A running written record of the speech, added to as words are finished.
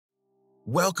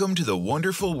Welcome to the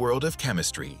wonderful world of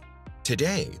chemistry.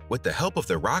 Today, with the help of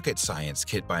the Rocket Science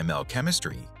Kit by Mel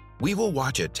Chemistry, we will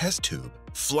watch a test tube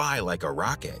fly like a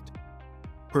rocket.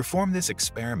 Perform this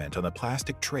experiment on the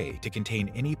plastic tray to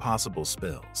contain any possible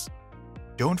spills.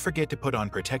 Don't forget to put on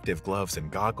protective gloves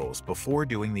and goggles before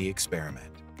doing the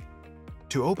experiment.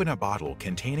 To open a bottle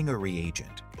containing a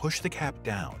reagent, push the cap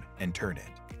down and turn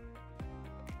it.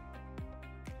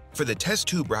 For the test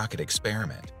tube rocket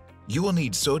experiment, you will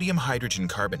need sodium hydrogen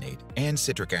carbonate and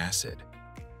citric acid.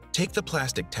 Take the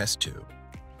plastic test tube,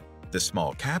 the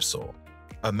small capsule,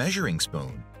 a measuring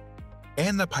spoon,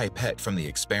 and the pipette from the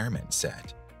experiment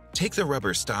set. Take the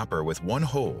rubber stopper with one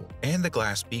hole and the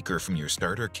glass beaker from your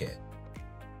starter kit.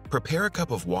 Prepare a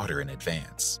cup of water in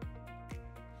advance.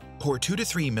 Pour 2 to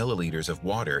 3 milliliters of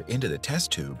water into the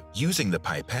test tube using the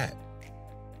pipette.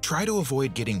 Try to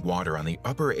avoid getting water on the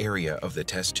upper area of the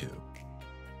test tube.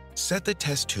 Set the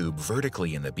test tube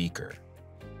vertically in the beaker.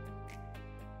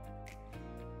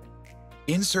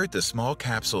 Insert the small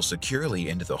capsule securely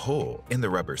into the hole in the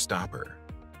rubber stopper.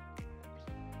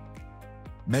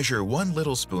 Measure 1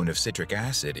 little spoon of citric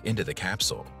acid into the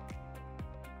capsule.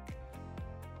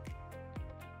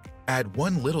 Add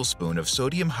 1 little spoon of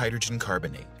sodium hydrogen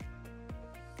carbonate.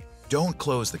 Don't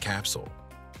close the capsule.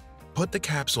 Put the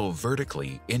capsule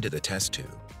vertically into the test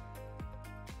tube.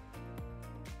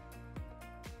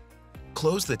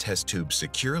 Close the test tube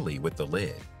securely with the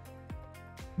lid.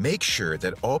 Make sure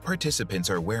that all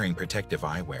participants are wearing protective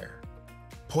eyewear.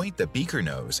 Point the beaker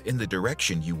nose in the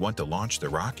direction you want to launch the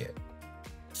rocket.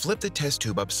 Flip the test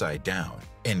tube upside down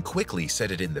and quickly set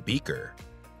it in the beaker.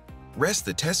 Rest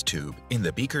the test tube in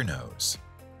the beaker nose.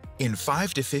 In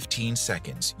 5 to 15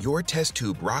 seconds, your test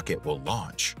tube rocket will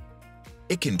launch.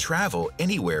 It can travel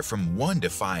anywhere from 1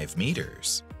 to 5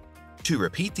 meters. To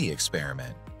repeat the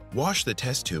experiment, wash the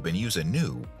test tube and use a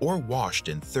new or washed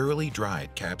and thoroughly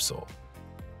dried capsule.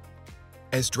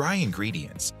 As dry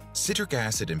ingredients, citric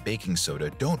acid and baking soda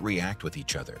don't react with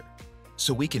each other,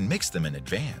 so we can mix them in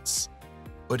advance.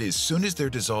 But as soon as they're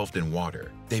dissolved in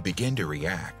water, they begin to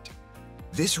react.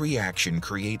 This reaction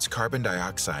creates carbon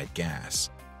dioxide gas,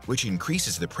 which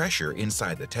increases the pressure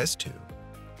inside the test tube.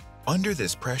 Under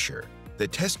this pressure, the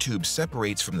test tube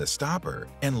separates from the stopper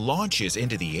and launches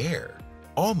into the air,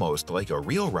 almost like a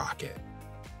real rocket.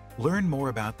 Learn more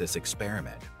about this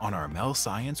experiment on our Mel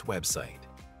Science website.